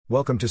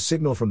Welcome to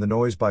Signal from the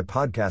Noise by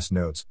Podcast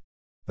Notes,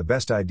 the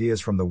best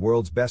ideas from the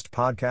world's best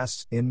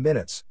podcasts in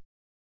minutes.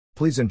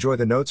 Please enjoy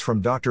the notes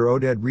from Dr.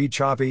 Oded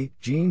Rechavi,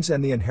 Genes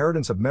and the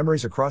Inheritance of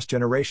Memories Across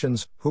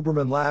Generations,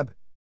 Huberman Lab.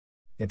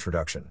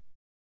 Introduction.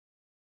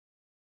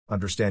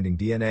 Understanding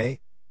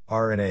DNA,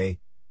 RNA,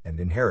 and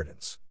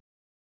Inheritance.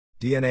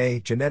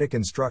 DNA, genetic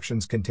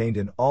instructions contained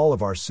in all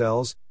of our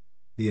cells.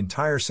 The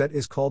entire set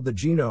is called the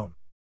genome.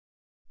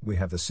 We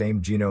have the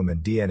same genome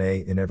and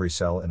DNA in every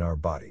cell in our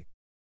body.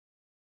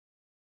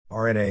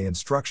 RNA,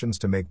 instructions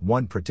to make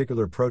one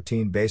particular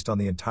protein based on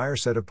the entire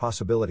set of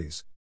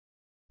possibilities.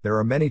 There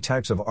are many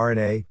types of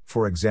RNA.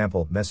 For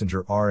example,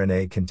 messenger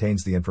RNA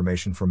contains the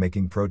information for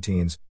making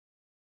proteins.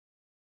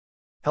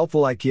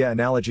 Helpful IKEA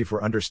analogy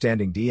for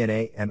understanding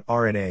DNA and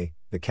RNA.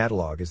 The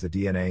catalog is the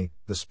DNA,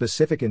 the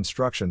specific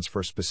instructions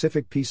for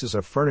specific pieces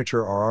of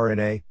furniture are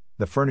RNA,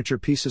 the furniture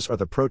pieces are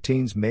the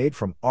proteins made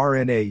from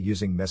RNA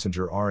using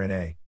messenger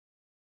RNA.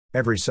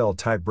 Every cell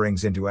type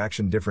brings into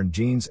action different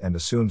genes and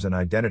assumes an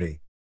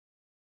identity.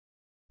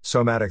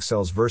 Somatic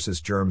cells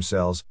versus germ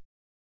cells.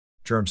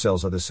 Germ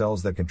cells are the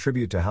cells that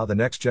contribute to how the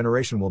next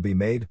generation will be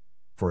made,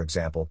 for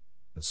example,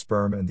 the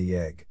sperm and the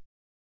egg.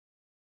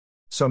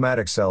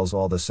 Somatic cells,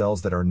 all the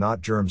cells that are not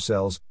germ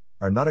cells,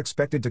 are not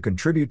expected to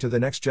contribute to the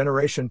next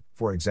generation.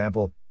 For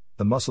example,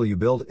 the muscle you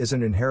build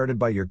isn't inherited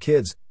by your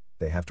kids,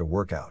 they have to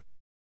work out.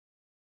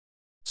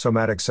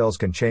 Somatic cells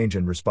can change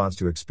in response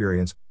to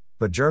experience,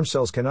 but germ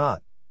cells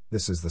cannot.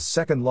 This is the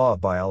second law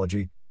of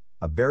biology.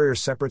 A barrier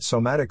separates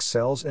somatic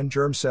cells and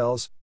germ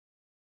cells.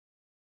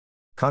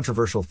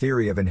 Controversial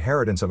theory of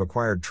inheritance of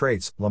acquired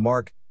traits.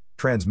 Lamarck,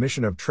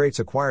 transmission of traits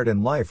acquired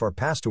in life are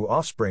passed to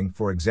offspring.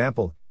 For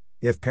example,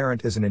 if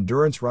parent is an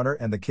endurance runner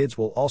and the kids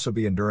will also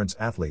be endurance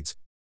athletes.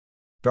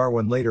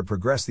 Darwin later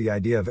progressed the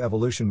idea of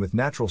evolution with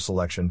natural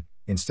selection,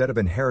 instead of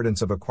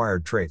inheritance of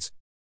acquired traits.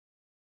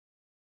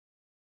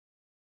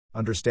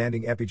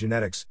 Understanding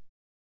epigenetics.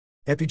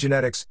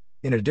 Epigenetics,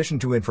 in addition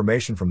to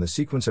information from the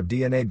sequence of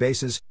DNA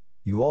bases,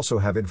 you also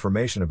have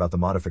information about the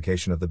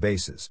modification of the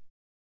bases.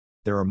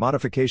 There are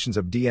modifications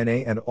of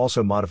DNA and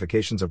also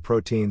modifications of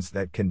proteins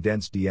that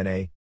condense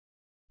DNA.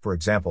 For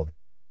example,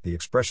 the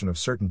expression of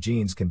certain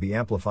genes can be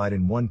amplified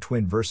in one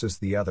twin versus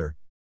the other.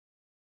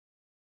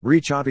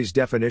 Rechavi's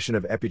definition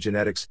of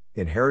epigenetics,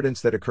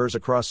 inheritance that occurs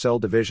across cell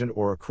division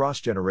or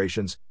across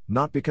generations,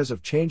 not because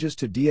of changes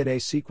to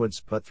DNA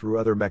sequence but through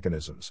other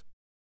mechanisms.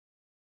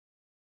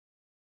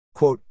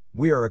 Quote,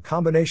 "We are a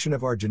combination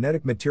of our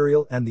genetic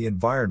material and the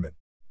environment."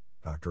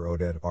 Dr.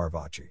 Oded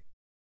Rechavi.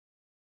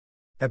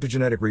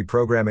 Epigenetic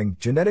reprogramming.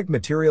 Genetic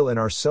material in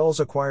our cells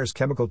acquires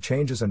chemical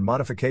changes and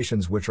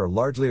modifications which are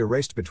largely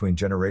erased between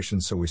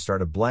generations, so we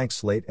start a blank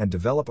slate and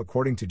develop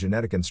according to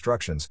genetic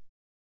instructions.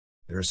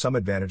 There is some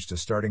advantage to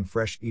starting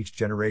fresh each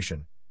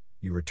generation.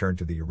 You return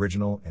to the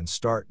original and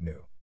start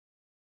new.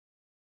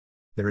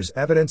 There is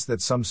evidence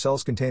that some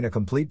cells contain a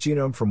complete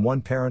genome from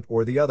one parent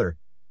or the other,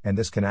 and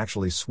this can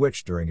actually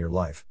switch during your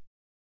life.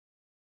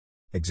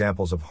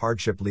 Examples of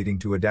hardship leading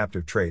to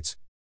adaptive traits.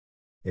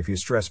 If you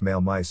stress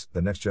male mice,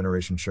 the next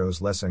generation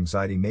shows less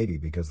anxiety, maybe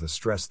because the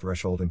stress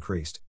threshold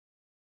increased.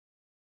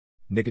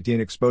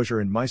 Nicotine exposure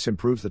in mice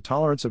improves the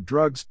tolerance of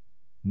drugs,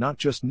 not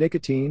just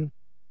nicotine,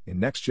 in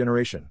next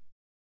generation.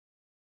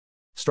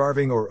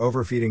 Starving or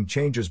overfeeding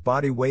changes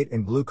body weight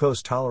and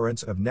glucose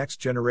tolerance of next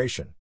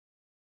generation.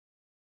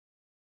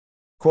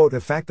 Quote,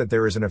 "The fact that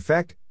there is an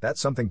effect, that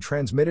something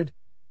transmitted,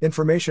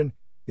 information,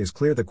 is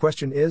clear. The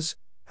question is,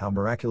 how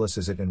miraculous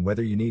is it and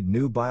whether you need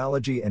new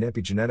biology and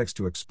epigenetics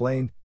to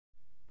explain."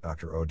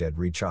 Dr. Oded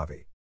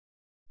Rechavi.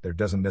 There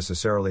doesn't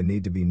necessarily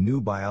need to be new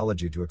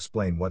biology to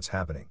explain what's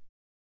happening.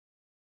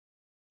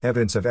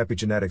 Evidence of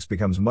epigenetics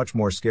becomes much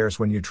more scarce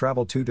when you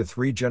travel 2 to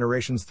 3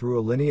 generations through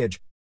a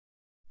lineage.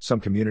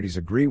 Some communities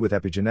agree with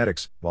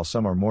epigenetics, while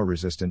some are more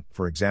resistant.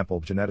 For example,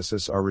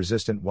 geneticists are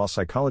resistant while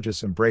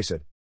psychologists embrace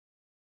it.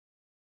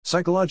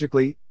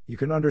 Psychologically, you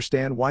can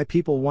understand why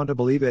people want to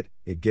believe it.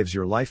 It gives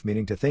your life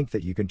meaning to think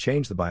that you can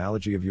change the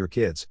biology of your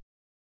kids.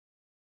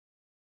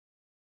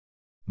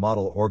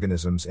 Model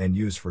organisms and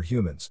use for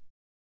humans.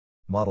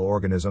 Model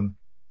organism,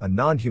 a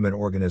non-human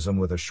organism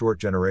with a short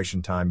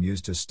generation time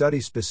used to study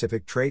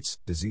specific traits,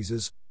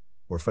 diseases,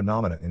 or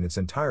phenomena in its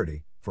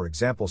entirety, for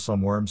example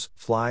some worms,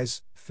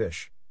 flies,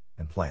 fish,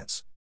 and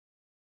plants.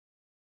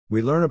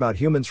 We learn about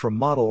humans from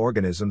model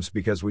organisms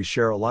because we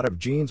share a lot of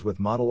genes with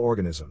model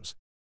organisms.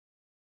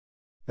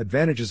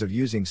 Advantages of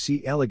using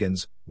C.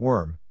 elegans,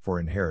 worm, for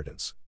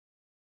inheritance.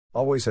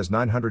 Always has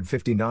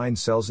 959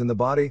 cells in the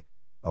body,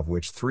 of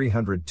which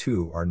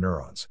 302 are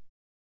neurons.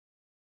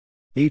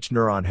 Each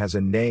neuron has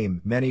a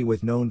name, many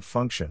with known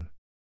function.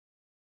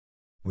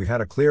 We've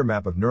had a clear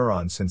map of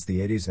neurons since the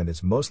 80s and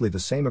it's mostly the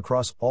same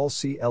across all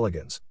C.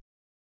 elegans.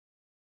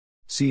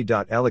 C.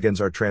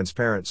 elegans are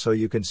transparent so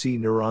you can see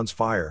neurons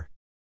fire.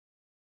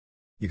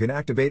 You can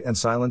activate and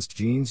silence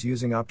genes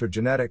using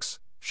optogenetics,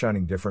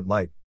 shining different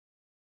light.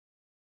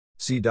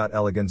 C.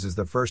 elegans is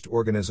the first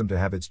organism to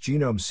have its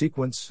genome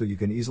sequenced so you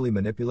can easily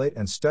manipulate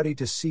and study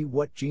to see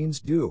what genes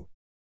do.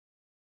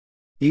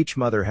 Each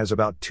mother has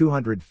about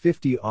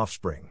 250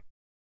 offspring.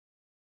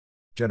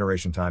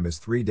 Generation time is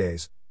 3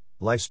 days.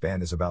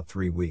 Lifespan is about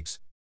 3 weeks.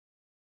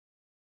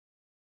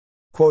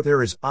 Quote,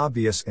 there is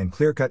obvious and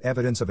clear-cut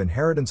evidence of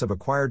inheritance of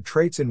acquired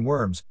traits in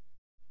worms.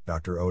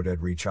 Dr. Oded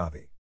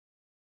Richavi.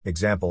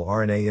 Example,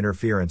 RNA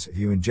interference. If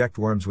you inject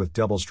worms with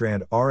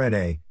double-strand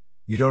RNA,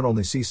 you don't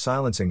only see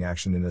silencing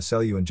action in a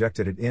cell you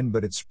injected it in,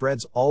 but it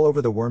spreads all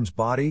over the worm's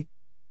body.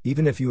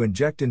 Even if you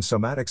inject in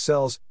somatic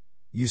cells,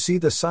 you see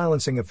the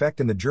silencing effect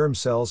in the germ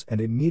cells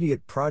and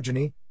immediate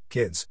progeny,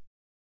 kids.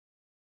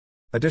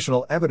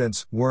 Additional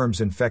evidence, worms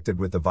infected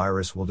with the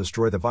virus will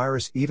destroy the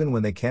virus even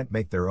when they can't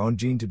make their own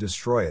gene to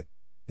destroy it.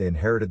 They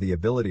inherited the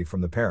ability from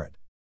the parent.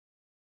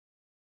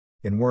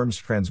 In worms,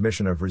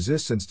 transmission of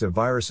resistance to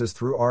viruses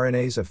through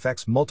RNAs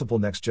affects multiple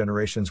next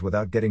generations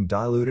without getting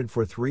diluted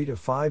for 3 to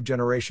 5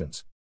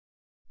 generations.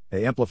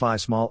 They amplify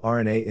small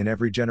RNA in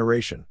every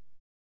generation.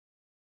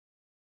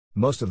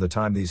 Most of the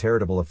time these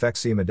heritable effects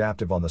seem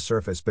adaptive on the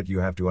surface, but you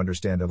have to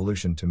understand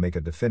evolution to make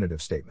a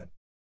definitive statement.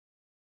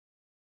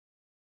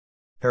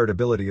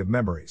 Heritability of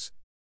memories.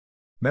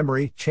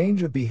 Memory,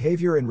 change of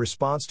behavior in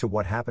response to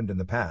what happened in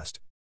the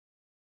past.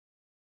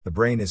 The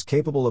brain is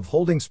capable of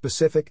holding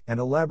specific and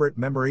elaborate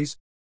memories.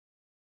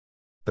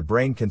 The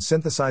brain can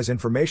synthesize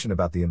information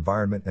about the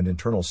environment and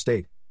internal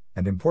state,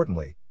 and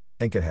importantly,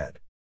 think ahead.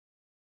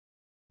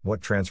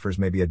 What transfers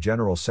may be a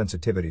general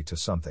sensitivity to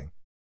something.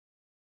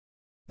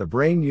 The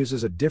brain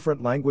uses a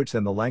different language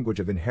than the language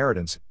of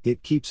inheritance.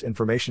 It keeps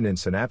information in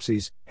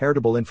synapses.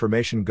 Heritable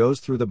information goes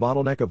through the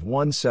bottleneck of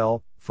one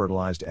cell,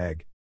 fertilized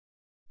egg.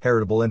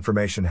 Heritable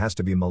information has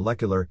to be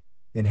molecular,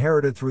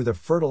 inherited through the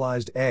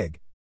fertilized egg.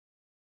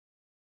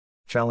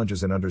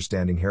 Challenges in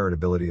understanding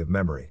heritability of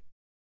memory.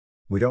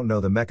 We don't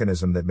know the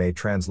mechanism that may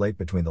translate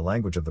between the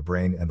language of the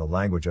brain and the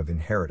language of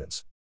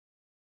inheritance.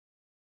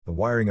 The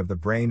wiring of the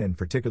brain and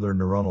particular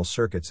neuronal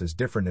circuits is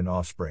different in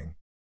offspring.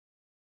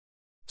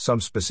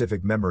 Some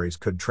specific memories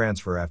could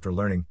transfer after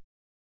learning.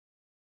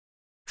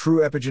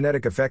 True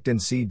epigenetic effect in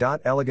C.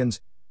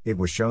 elegans. It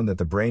was shown that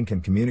the brain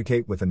can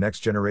communicate with the next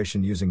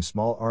generation using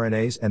small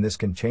RNAs, and this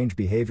can change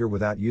behavior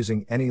without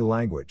using any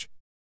language.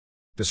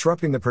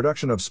 Disrupting the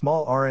production of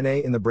small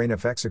RNA in the brain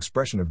affects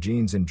expression of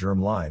genes in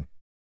germ line.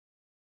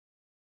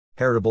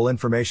 Heritable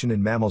information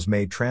in mammals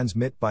may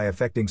transmit by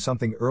affecting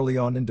something early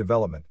on in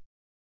development.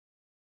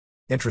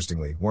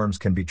 Interestingly, worms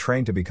can be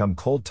trained to become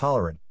cold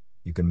tolerant.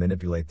 You can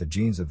manipulate the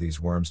genes of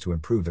these worms to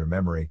improve their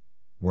memory.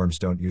 Worms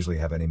don't usually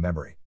have any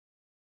memory.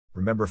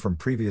 Remember from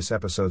previous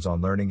episodes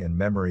on learning and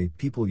memory,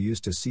 people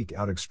used to seek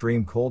out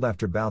extreme cold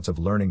after bouts of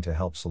learning to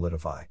help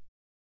solidify.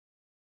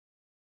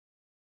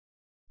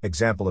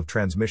 Example of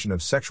transmission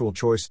of sexual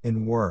choice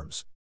in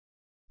worms.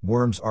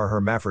 Worms are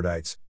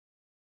hermaphrodites.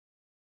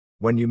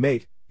 When you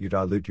mate, you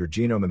dilute your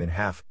genome in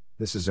half.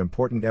 This is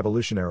important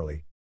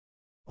evolutionarily.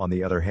 On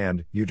the other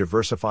hand, you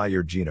diversify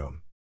your genome.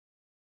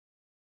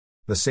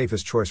 The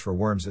safest choice for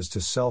worms is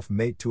to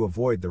self-mate to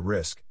avoid the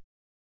risk.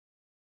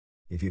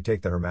 If you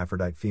take the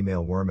hermaphrodite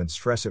female worm and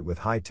stress it with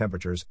high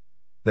temperatures,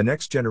 the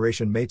next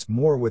generation mates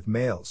more with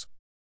males.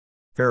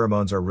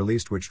 Pheromones are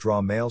released which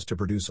draw males to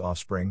produce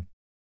offspring.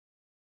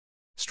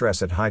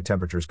 Stress at high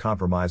temperatures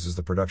compromises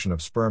the production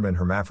of sperm in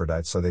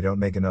hermaphrodites, so they don't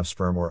make enough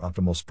sperm or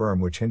optimal sperm,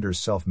 which hinders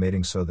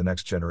self-mating, so the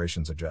next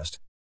generations adjust.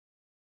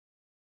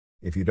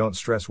 If you don't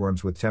stress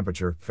worms with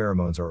temperature,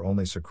 pheromones are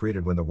only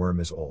secreted when the worm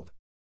is old.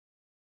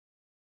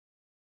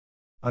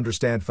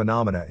 Understand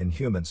phenomena in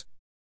humans.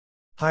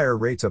 Higher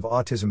rates of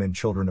autism in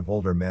children of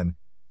older men,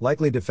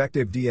 likely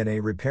defective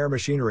DNA repair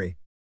machinery.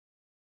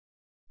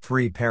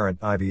 3-parent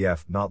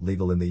IVF not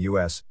legal in the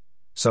US.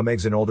 Some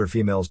eggs in older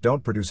females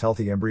don't produce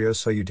healthy embryos,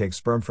 so you take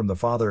sperm from the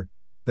father,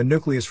 the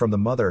nucleus from the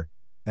mother,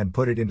 and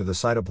put it into the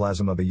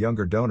cytoplasm of a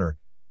younger donor,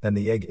 then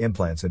the egg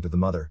implants into the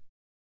mother.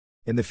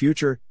 In the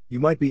future, you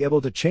might be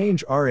able to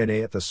change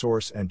RNA at the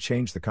source and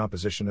change the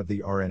composition of the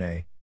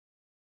RNA.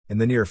 In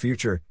the near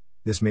future,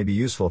 this may be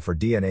useful for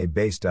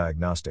DNA-based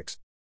diagnostics.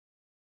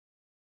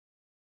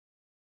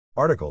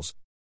 Articles.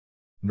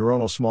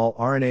 Neuronal small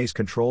RNAs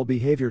control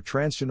behavior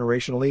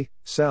transgenerationally,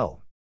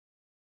 Cell.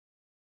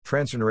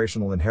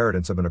 Transgenerational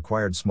inheritance of an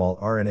acquired small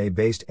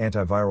RNA-based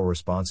antiviral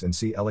response in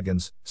C.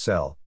 elegans,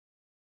 Cell.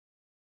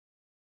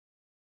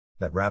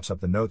 That wraps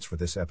up the notes for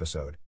this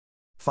episode.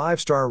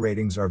 5-star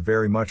ratings are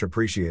very much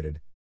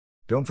appreciated.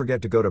 Don't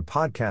forget to go to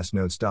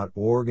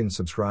podcastnotes.org and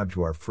subscribe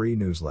to our free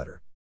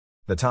newsletter.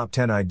 The top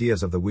 10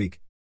 ideas of the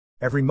week.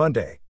 Every Monday.